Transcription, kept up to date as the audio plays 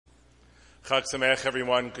Chag Sameach,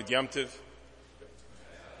 everyone. Good Yom Tov.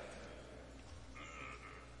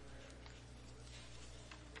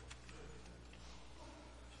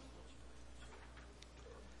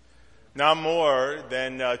 Now more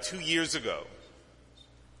than 2 years ago,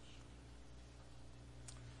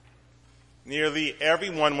 nearly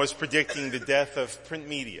everyone was predicting the death of print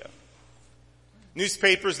media.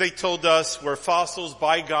 Newspapers, they told us, were fossils,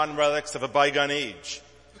 bygone relics of a bygone age.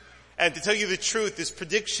 And to tell you the truth, this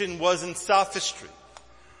prediction wasn't sophistry.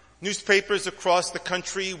 Newspapers across the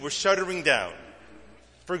country were shuttering down.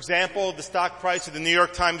 For example, the stock price of the New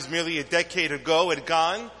York Times merely a decade ago had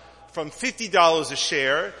gone from $50 a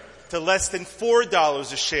share to less than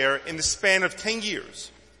 $4 a share in the span of 10 years.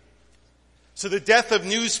 So the death of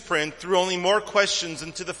newsprint threw only more questions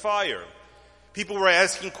into the fire. People were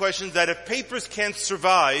asking questions that if papers can't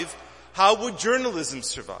survive, how would journalism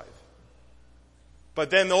survive? But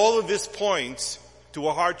then all of this points to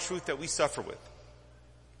a hard truth that we suffer with.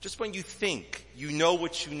 Just when you think you know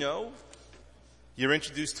what you know, you're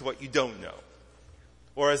introduced to what you don't know.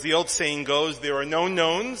 Or as the old saying goes, there are known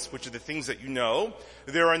knowns, which are the things that you know.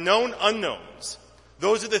 There are known unknowns.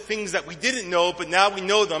 Those are the things that we didn't know, but now we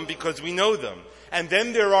know them because we know them. And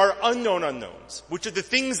then there are unknown unknowns, which are the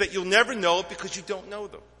things that you'll never know because you don't know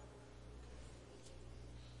them.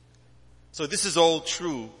 So this is all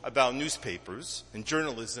true about newspapers and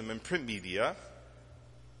journalism and print media.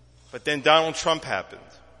 But then Donald Trump happened.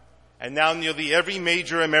 And now nearly every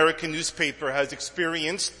major American newspaper has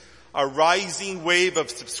experienced a rising wave of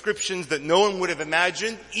subscriptions that no one would have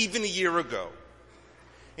imagined even a year ago.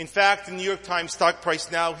 In fact, the New York Times stock price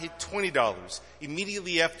now hit $20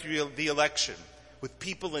 immediately after the election, with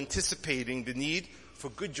people anticipating the need for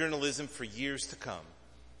good journalism for years to come.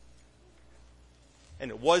 And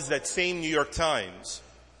it was that same New York Times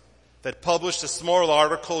that published a small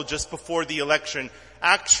article just before the election,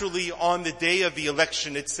 actually on the day of the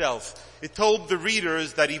election itself. It told the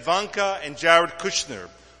readers that Ivanka and Jared Kushner,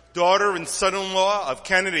 daughter and son-in-law of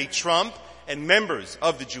candidate Trump and members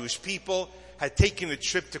of the Jewish people, had taken a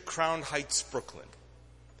trip to Crown Heights, Brooklyn.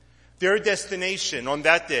 Their destination on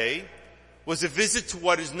that day was a visit to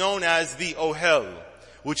what is known as the Ohel,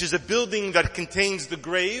 which is a building that contains the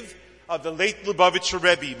grave of the late Lubavitcher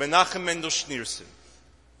Rebbe, Menachem Mendel Schneerson.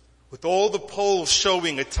 With all the polls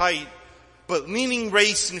showing a tight but leaning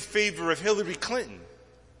race in favor of Hillary Clinton,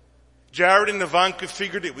 Jared and Ivanka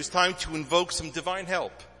figured it was time to invoke some divine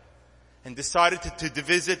help and decided to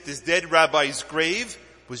visit this dead rabbi's grave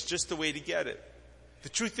was just the way to get it. The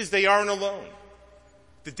truth is they aren't alone.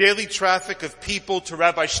 The daily traffic of people to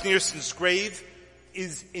Rabbi Schneerson's grave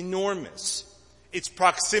is enormous. Its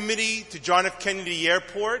proximity to John F. Kennedy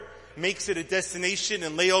Airport makes it a destination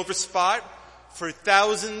and layover spot for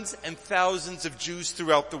thousands and thousands of Jews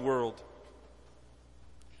throughout the world.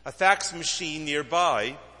 A fax machine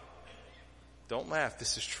nearby, don't laugh,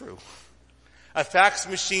 this is true. A fax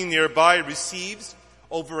machine nearby receives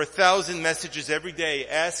over 1,000 messages every day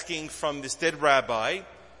asking from this dead rabbi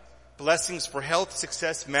blessings for health,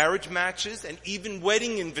 success, marriage matches, and even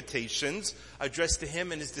wedding invitations addressed to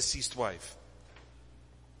him and his deceased wife.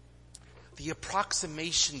 The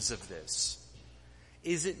approximations of this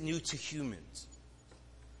isn't new to humans.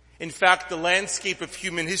 In fact, the landscape of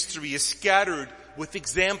human history is scattered with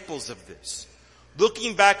examples of this.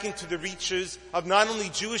 Looking back into the reaches of not only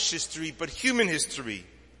Jewish history, but human history,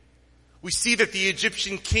 we see that the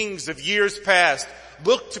Egyptian kings of years past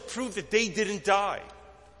looked to prove that they didn't die.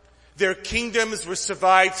 Their kingdoms were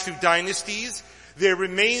survived through dynasties. Their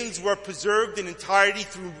remains were preserved in entirety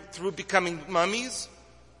through becoming mummies.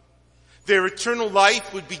 Their eternal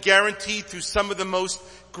life would be guaranteed through some of the most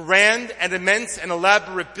grand and immense and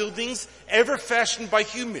elaborate buildings ever fashioned by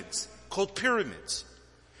humans, called pyramids.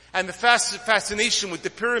 And the fascination with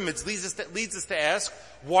the pyramids leads us to ask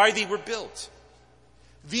why they were built.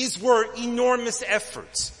 These were enormous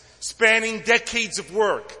efforts, spanning decades of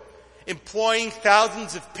work, employing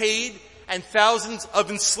thousands of paid and thousands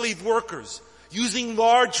of enslaved workers, using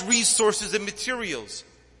large resources and materials.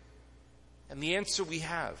 And the answer we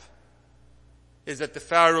have is that the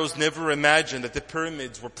pharaohs never imagined that the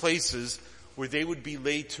pyramids were places where they would be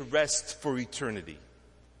laid to rest for eternity.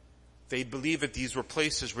 They believed that these were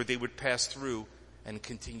places where they would pass through and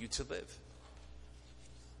continue to live.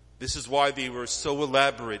 This is why they were so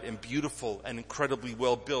elaborate and beautiful and incredibly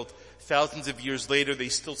well built. Thousands of years later, they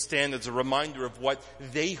still stand as a reminder of what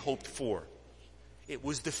they hoped for. It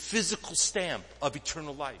was the physical stamp of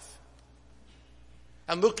eternal life.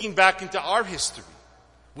 And looking back into our history,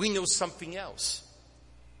 we know something else.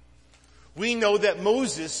 We know that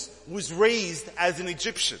Moses was raised as an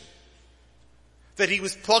Egyptian. that he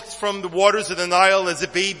was plucked from the waters of the Nile as a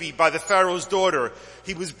baby by the Pharaoh's daughter.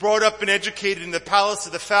 He was brought up and educated in the palace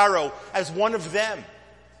of the Pharaoh as one of them.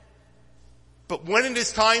 But when it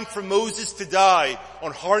is time for Moses to die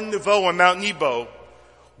on Har Nevo on Mount Nebo,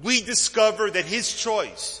 we discover that his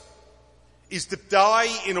choice is to die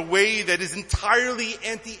in a way that is entirely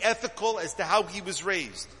anti-ethical as to how he was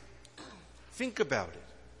raised. Think about it.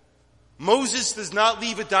 Moses does not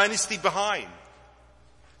leave a dynasty behind.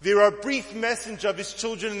 There are brief mentions of his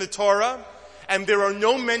children in the Torah, and there are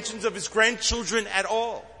no mentions of his grandchildren at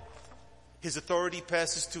all. His authority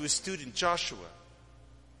passes to his student Joshua.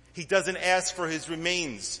 He doesn't ask for his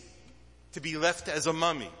remains to be left as a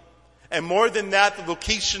mummy. And more than that, the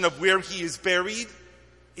location of where he is buried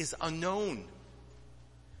is unknown.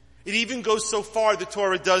 It even goes so far, the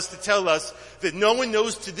Torah does, to tell us that no one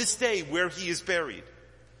knows to this day where he is buried.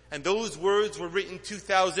 And those words were written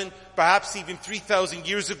 2,000, perhaps even 3,000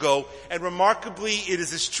 years ago. And remarkably, it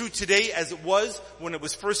is as true today as it was when it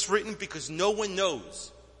was first written, because no one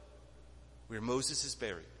knows where Moses is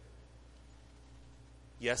buried.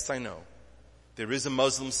 Yes, I know. There is a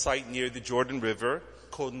Muslim site near the Jordan River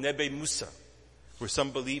called Nebe Musa, where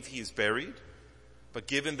some believe he is buried. But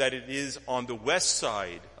given that it is on the west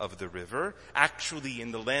side of the river, actually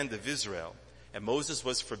in the land of Israel, and Moses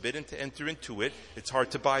was forbidden to enter into it, it's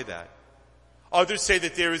hard to buy that. Others say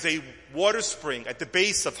that there is a water spring at the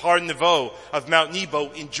base of Har Nevo, of Mount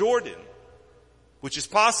Nebo in Jordan, which is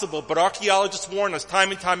possible, but archaeologists warn us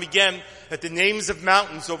time and time again that the names of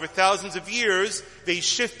mountains over thousands of years, they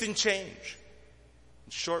shift and change.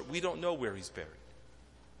 In short, we don't know where he's buried.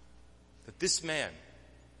 That this man,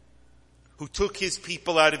 who took his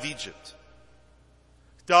people out of Egypt,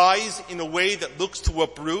 dies in a way that looks to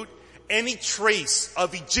uproot any trace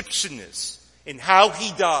of Egyptianness in how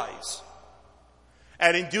he dies.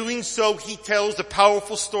 And in doing so, he tells a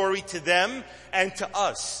powerful story to them and to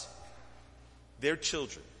us, their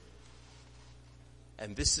children.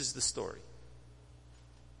 And this is the story.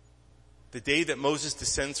 The day that Moses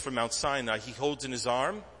descends from Mount Sinai, he holds in his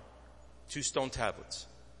arm 2 stone tablets,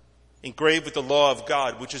 engraved with the law of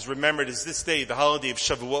God, which is remembered as this day, the holiday of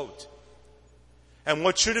Shavuot. And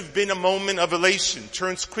what should have been a moment of elation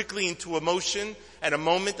turns quickly into emotion and a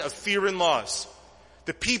moment of fear and loss.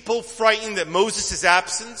 The people, frightened at Moses'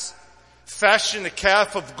 absence, fashion a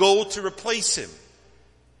calf of gold to replace him.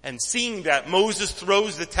 And seeing that, Moses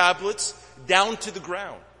throws the tablets down to the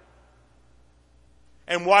ground.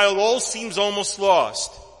 And while all seems almost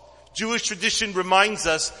lost, Jewish tradition reminds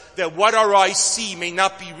us that what our eyes see may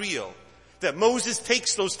not be real. That Moses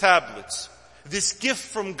takes those tablets, this gift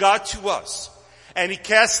from God to us, and he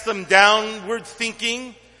casts them downward,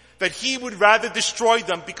 thinking that he would rather destroy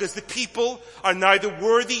them because the people are neither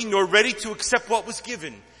worthy nor ready to accept what was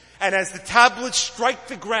given. And as the tablets strike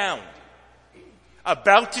the ground,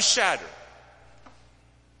 about to shatter,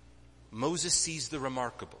 Moses sees the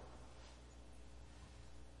remarkable.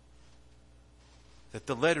 That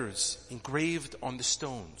the letters engraved on the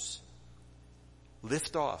stones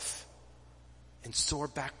lift off and soar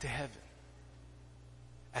back to heaven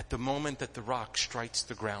at the moment that the rock strikes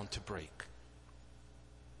the ground to break.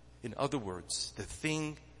 In other words,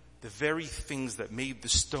 the very things that made the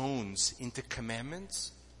stones into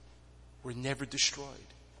commandments were never destroyed.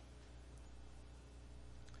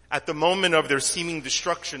 At the moment of their seeming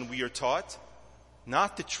destruction, we are taught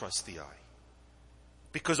not to trust the eye.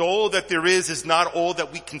 Because all that there is not all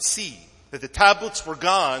that we can see. That the tablets were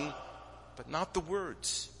gone, but not the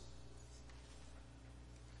words.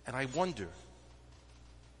 And I wonder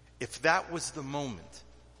if that was the moment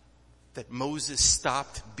that Moses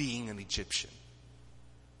stopped being an Egyptian.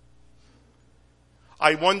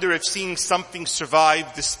 I wonder if seeing something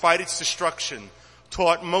survive despite its destruction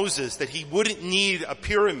taught Moses that he wouldn't need a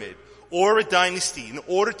pyramid or a dynasty in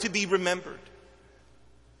order to be remembered.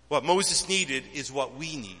 What Moses needed is what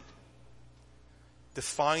we need. To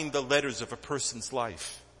find the letters of a person's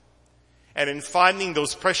life. And in finding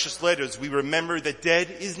those precious letters, we remember that dead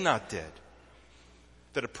is not dead.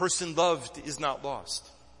 That a person loved is not lost.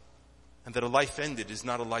 And that a life ended is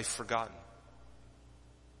not a life forgotten.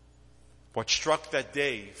 What struck that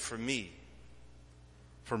day for me,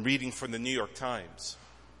 from reading from the New York Times,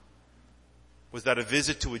 was that a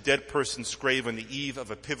visit to a dead person's grave on the eve of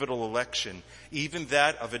a pivotal election, even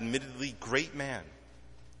that of admittedly great man,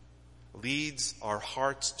 leads our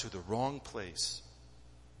hearts to the wrong place.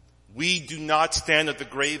 We do not stand at the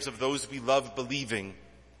graves of those we love believing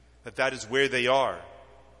that that is where they are.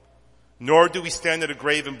 Nor do we stand at a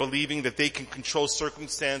grave and believing that they can control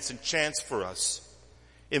circumstance and chance for us.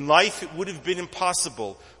 In life, it would have been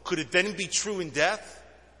impossible. Could it then be true in death?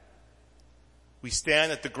 We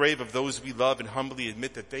stand at the grave of those we love and humbly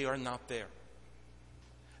admit that they are not there.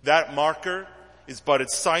 That marker is but a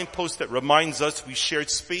signpost that reminds us we shared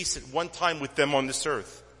space at one time with them on this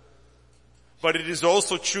earth. But it is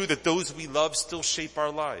also true that those we love still shape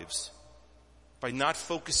our lives by not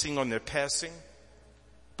focusing on their passing,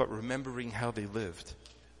 but remembering how they lived.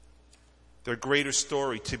 Their greater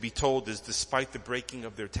story to be told is, despite the breaking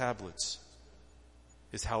of their tablets,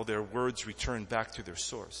 is how their words return back to their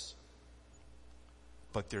source.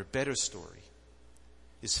 But their better story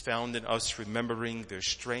is found in us remembering their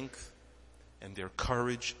strength and their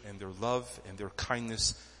courage and their love and their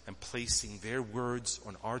kindness and placing their words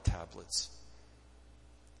on our tablets.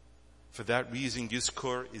 For that reason,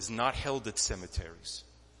 Yizkor is not held at cemeteries,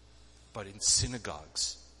 but in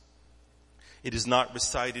synagogues. It is not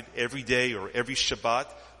recited every day or every Shabbat,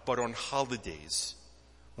 but on holidays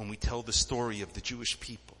when we tell the story of the Jewish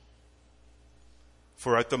people.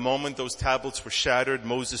 For at the moment those tablets were shattered,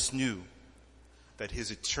 Moses knew that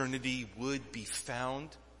his eternity would be found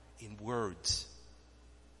in words,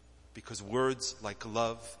 because words like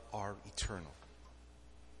love are eternal.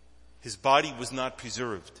 His body was not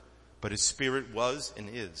preserved, but his spirit was and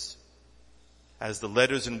is. As the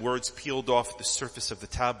letters and words peeled off the surface of the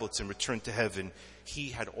tablets and returned to heaven, he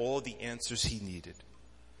had all the answers he needed.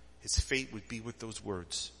 His fate would be with those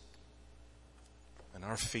words. And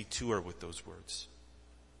our fate too are with those words.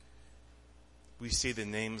 We say the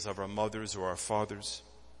names of our mothers or our fathers,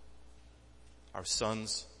 our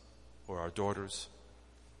sons or our daughters,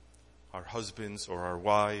 our husbands or our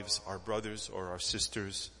wives, our brothers or our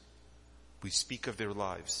sisters. We speak of their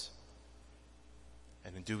lives.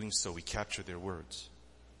 And in doing so, we capture their words.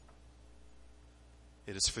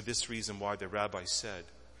 It is for this reason why the rabbi said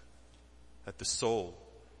that the soul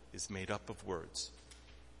is made up of words.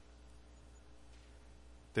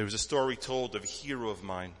 There was a story told of a hero of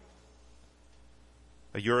mine,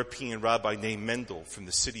 a European rabbi named Mendel from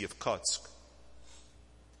the city of Kotsk.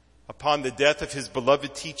 Upon the death of his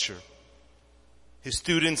beloved teacher, his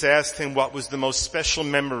students asked him what was the most special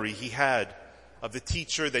memory he had of the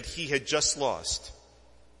teacher that he had just lost.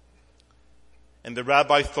 And the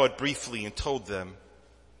rabbi thought briefly and told them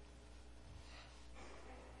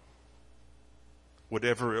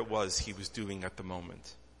whatever it was he was doing at the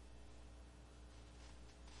moment.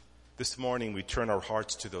 This morning we turn our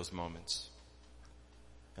hearts to those moments,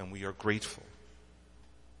 and we are grateful,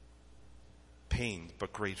 pained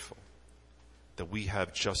but grateful, that we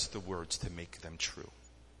have just the words to make them true.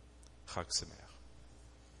 Chag Sameach.